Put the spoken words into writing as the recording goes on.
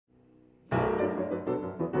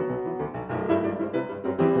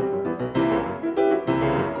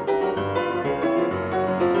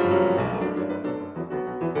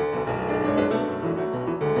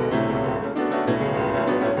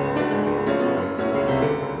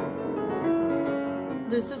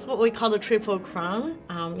This is what we call the Triple Crown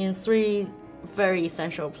in three very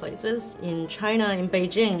essential places. In China, in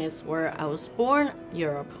Beijing is where I was born.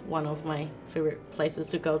 Europe, one of my favorite places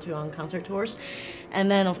to go to on concert tours.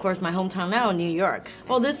 And then, of course, my hometown now, New York.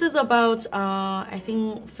 Well, this is about, I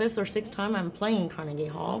think, 5th or 6th time I'm playing Carnegie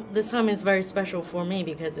Hall. This time is very special for me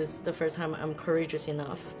because it's the first time I'm courageous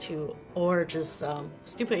enough to, or just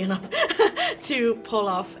stupid enough, to pull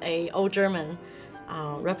off a old German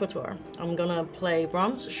repertoire. I'm gonna play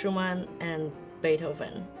Brahms, Schumann, and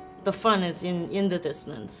Beethoven. The fun is in the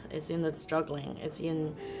distance, it's in the struggling, it's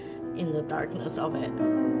in the darkness of it.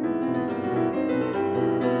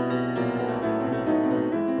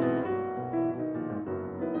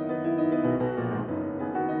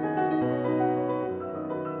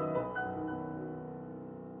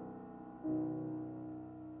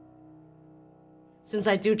 Since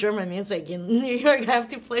I do German music in New York, I have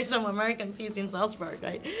to play some American piece in Salzburg,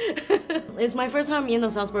 right? It's my first time in the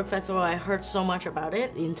Salzburg Festival. I heard so much about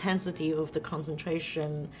it. The intensity of the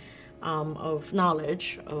concentration of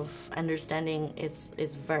knowledge, of understanding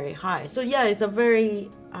is very high. So yeah, it's a very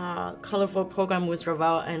colorful program with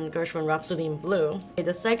Ravel and Gershwin Rhapsody in Blue.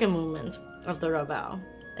 The second movement of the Ravel,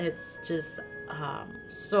 it's just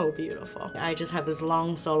so beautiful. I just have this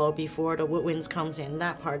long solo before the woodwinds comes in.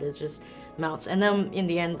 That part is just melts. And then in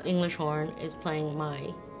the end, English horn is playing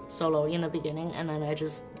my solo in the beginning, and then I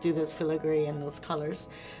just do this filigree and those colors.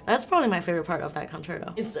 That's probably my favorite part of that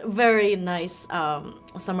concerto. It's a very nice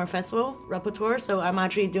summer festival repertoire, so I'm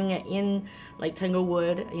actually doing it in like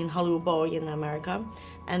Tanglewood, in Hollywood Bowl in America.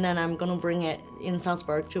 And then I'm gonna bring it in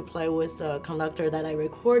Salzburg to play with the conductor that I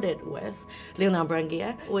recorded with, Leonard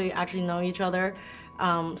Brangier. We actually know each other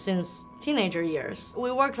since teenager years. We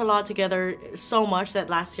worked a lot together, so much that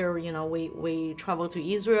last year, you know, we traveled to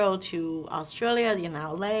Israel, to Australia, in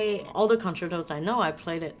LA. All the concertos I know, I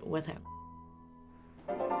played it with him.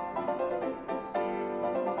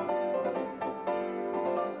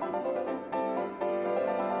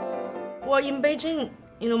 Well, in Beijing,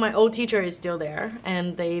 you know, my old teacher is still there,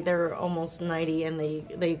 and they're almost 90, and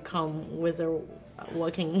they come with their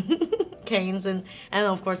walking canes, and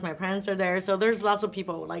of course my parents are there. So there's lots of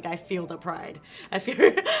people. Like, I feel the pride. I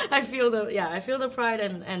feel the pride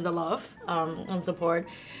and the love and support.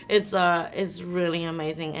 It's really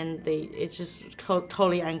amazing, and it's just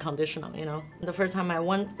totally unconditional. You know, the first time I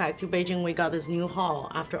went back to Beijing, we got this new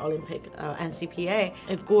hall after Olympic, NCPA,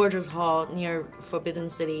 a gorgeous hall near Forbidden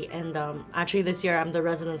City, and actually this year I'm the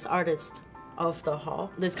residence artist of the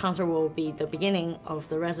hall. This concert will be the beginning of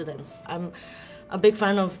the residence. I'm a big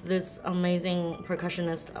fan of this amazing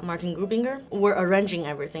percussionist, Martin Grubinger. We're arranging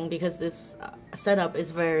everything because this setup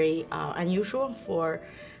is very unusual for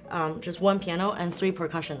just one piano and 3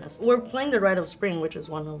 percussionists. We're playing the Rite of Spring, which is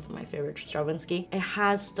one of my favorite Stravinsky. It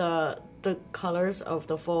has the colors of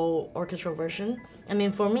the full orchestra version. I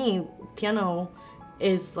mean, for me, piano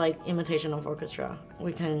is like imitation of orchestra.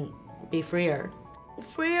 We can be freer.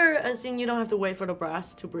 Freer as in you don't have to wait for the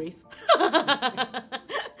brass to breathe.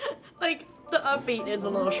 Like, the upbeat is a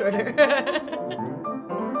little shorter.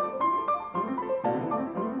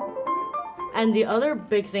 And the other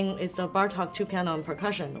big thing is the Bartók 2 piano and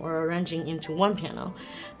percussion. We're arranging into 1 piano.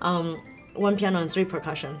 1 piano and 3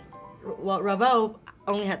 percussion. Well, Ravel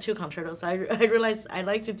only had 2 concertos. I realized I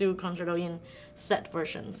like to do concerto in set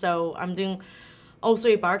version. So I'm doing all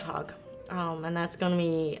 3 Bartók. And that's gonna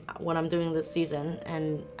be what I'm doing this season,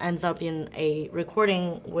 and ends up in a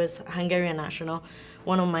recording with Hungarian National,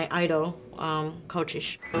 one of my idol,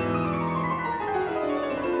 coaches.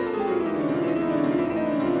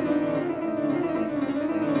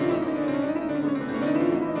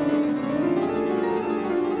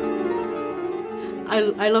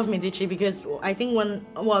 I love Medici because I think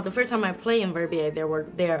the first time I played in Verbier, they were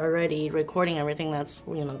there already recording everything. That's,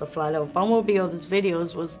 you know, the Flight of Bumblebee, these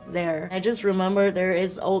videos was there. I just remember there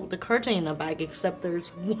is the curtain in the back, except there's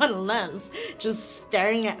one lens just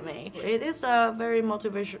staring at me. It is a very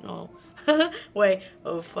motivational way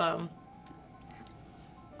of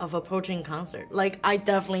approaching concert. Like, I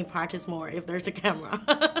definitely practice more if there's a camera.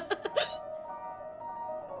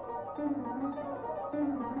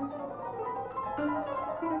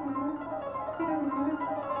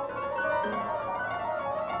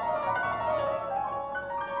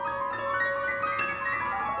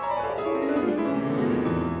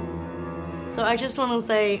 So I just want to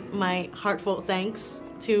say my heartfelt thanks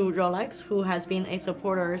to Rolex, who has been a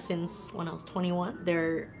supporter since when I was 21.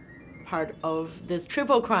 They're part of this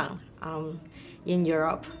Triple Crown in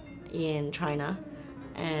Europe, in China,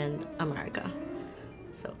 and America.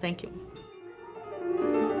 So thank you.